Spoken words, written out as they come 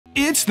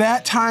It's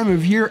that time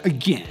of year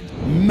again,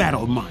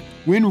 Metal Month,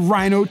 when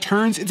RHINO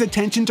turns its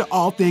attention to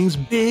all things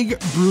big,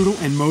 brutal,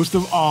 and most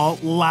of all,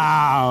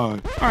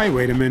 loud. All right,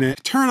 wait a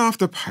minute. Turn off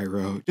the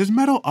pyro. Does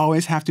metal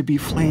always have to be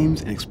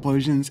flames and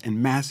explosions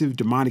and massive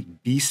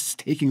demonic beasts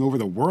taking over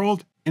the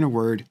world? In a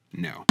word,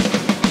 no.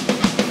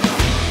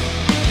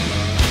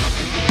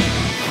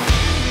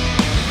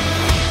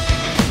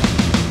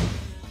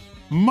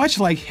 Much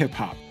like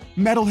hip-hop,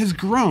 metal has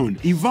grown,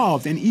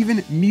 evolved, and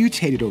even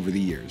mutated over the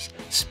years,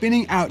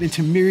 spinning out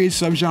into myriad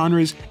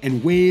subgenres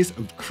and ways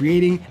of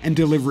creating and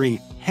delivering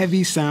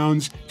heavy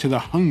sounds to the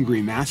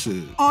hungry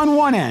masses. On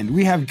one end,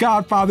 we have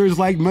godfathers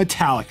like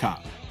Metallica,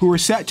 who are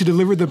set to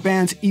deliver the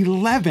band's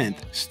 11th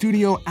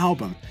studio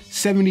album,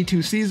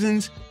 72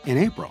 Seasons, in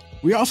April.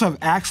 We also have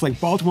acts like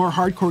Baltimore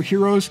hardcore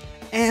heroes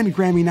and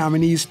Grammy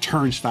nominees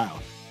Turnstile,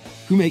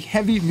 who make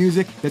heavy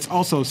music that's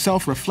also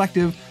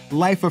self-reflective,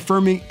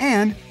 life-affirming,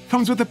 and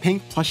comes with a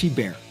pink plushy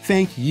bear.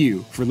 Thank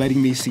you for letting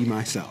me see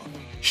myself.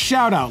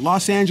 Shout out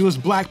Los Angeles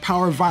Black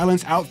Power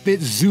violence outfit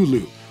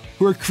ZULU,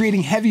 who are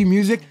creating heavy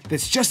music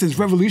that's just as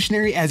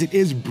revolutionary as it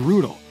is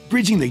brutal,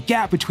 bridging the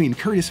gap between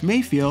Curtis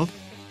Mayfield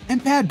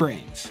and Bad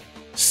Brains.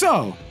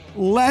 So,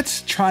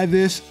 let's try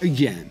this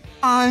again.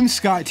 I'm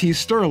Scott T.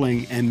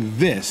 Sterling, and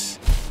this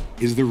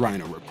is the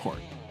RHINO Report.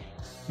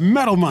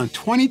 Metal Month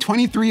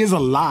 2023 is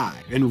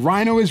alive, and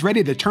RHINO is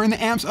ready to turn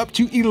the amps up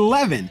to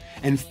 11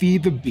 and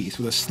feed the beast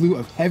with a slew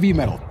of heavy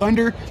metal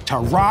thunder to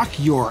rock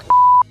your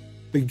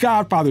The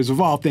godfathers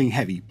of all thing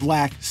heavy,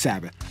 Black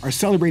Sabbath, are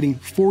celebrating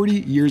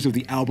 40 years of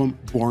the album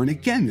Born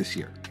Again this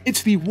year.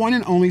 It's the one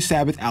and only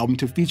Sabbath album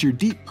to feature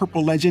Deep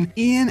Purple legend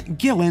Ian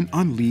Gillan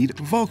on lead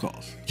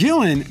vocals.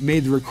 Gillan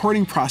made the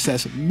recording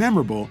process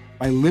memorable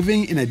by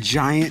living in a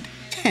giant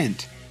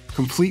tent,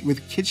 complete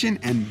with kitchen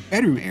and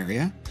bedroom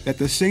area, that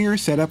the singer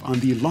set up on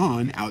the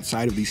lawn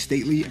outside of the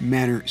stately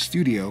Manor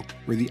studio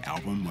where the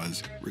album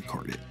was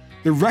recorded.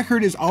 The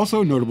record is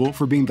also notable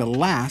for being the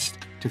last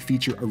to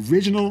feature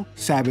original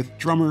Sabbath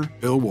drummer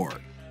Bill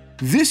Ward.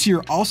 This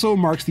year also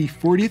marks the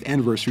 40th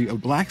anniversary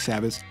of Black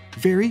Sabbath's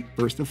very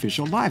first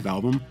official live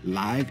album,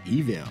 Live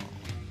Evil.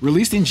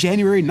 Released in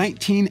January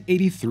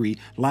 1983,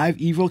 Live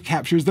Evil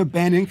captures the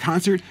band in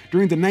concert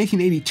during the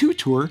 1982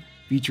 tour,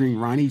 featuring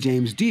Ronnie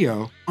James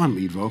Dio on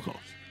lead vocals.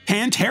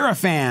 Pantera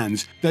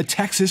fans! The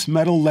Texas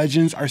metal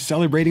legends are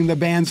celebrating the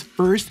band's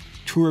first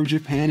tour of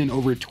Japan in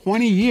over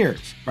 20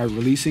 years by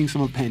releasing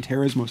some of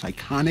Pantera's most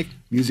iconic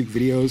music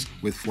videos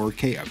with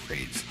 4K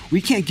upgrades.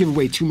 We can't give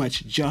away too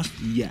much just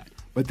yet,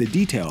 but the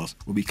details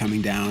will be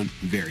coming down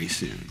very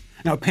soon.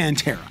 Now,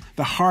 Pantera,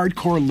 the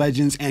hardcore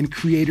legends and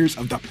creators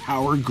of the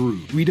power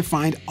groove,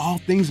 redefined all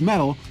things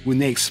metal when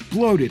they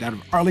exploded out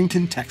of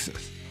Arlington,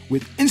 Texas,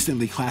 with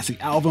instantly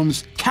classic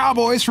albums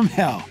Cowboys from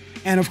Hell,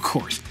 and of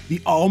course,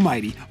 the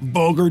almighty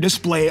vulgar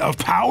display of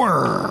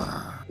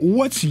power.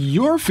 What's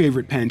your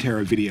favorite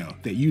Pantera video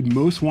that you'd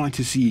most want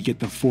to see get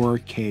the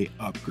 4K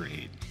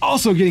upgrade?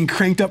 Also getting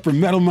cranked up for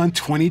Metal Month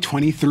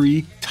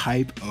 2023,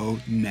 Type O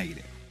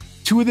Negative.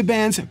 Two of the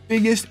band's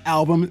biggest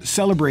albums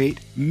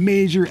celebrate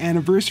major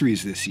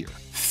anniversaries this year.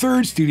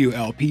 Third studio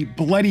LP,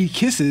 Bloody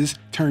Kisses,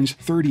 turns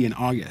 30 in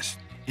August.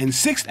 And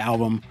sixth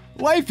album,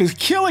 Life is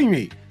Killing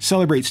Me,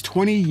 celebrates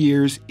 20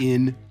 years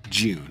in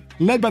June.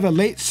 Led by the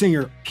late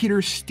singer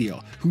Peter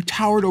Steele, who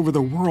towered over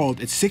the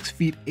world at 6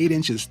 feet 8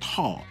 inches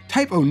tall.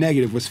 Type O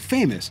Negative was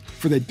famous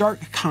for the dark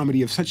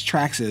comedy of such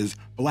tracks as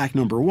Black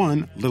No.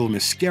 1, Little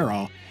Miss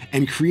Scarol,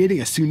 and creating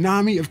a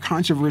tsunami of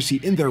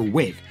controversy in their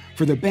wake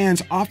for the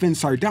band's often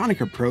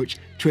sardonic approach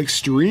to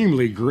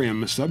extremely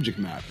grim subject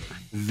matter.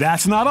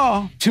 That's not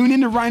all. Tune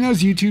into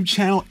RHINO's YouTube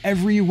channel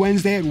every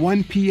Wednesday at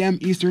 1 p.m.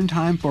 Eastern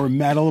Time for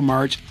Metal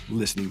March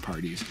listening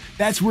parties.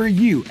 That's where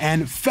you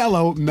and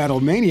fellow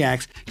metal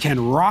maniacs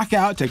can rock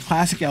out to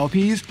classic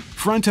LPs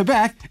front to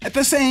back at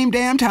the same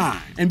damn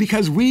time. And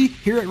because we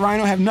here at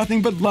RHINO have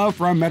nothing but love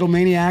for our metal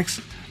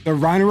maniacs, the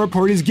RHINO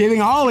Report is giving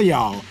all of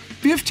y'all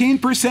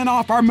 15%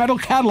 off our metal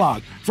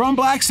catalog from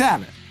Black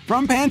Sabbath,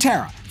 from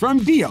Pantera, from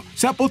Dio,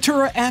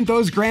 Sepultura, and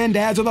those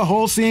granddads of the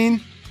whole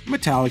scene,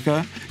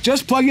 Metallica.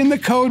 Just plug in the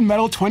code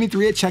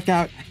METAL23 at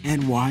checkout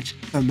and watch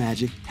the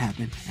magic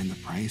happen and the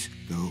price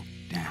go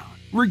down.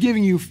 We're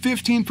giving you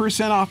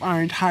 15% off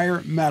our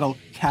entire metal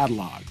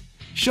catalog.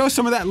 Show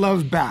some of that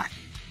love back.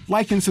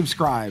 Like and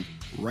subscribe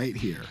right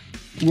here.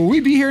 Will we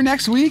be here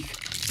next week?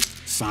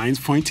 Signs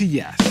point to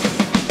yes.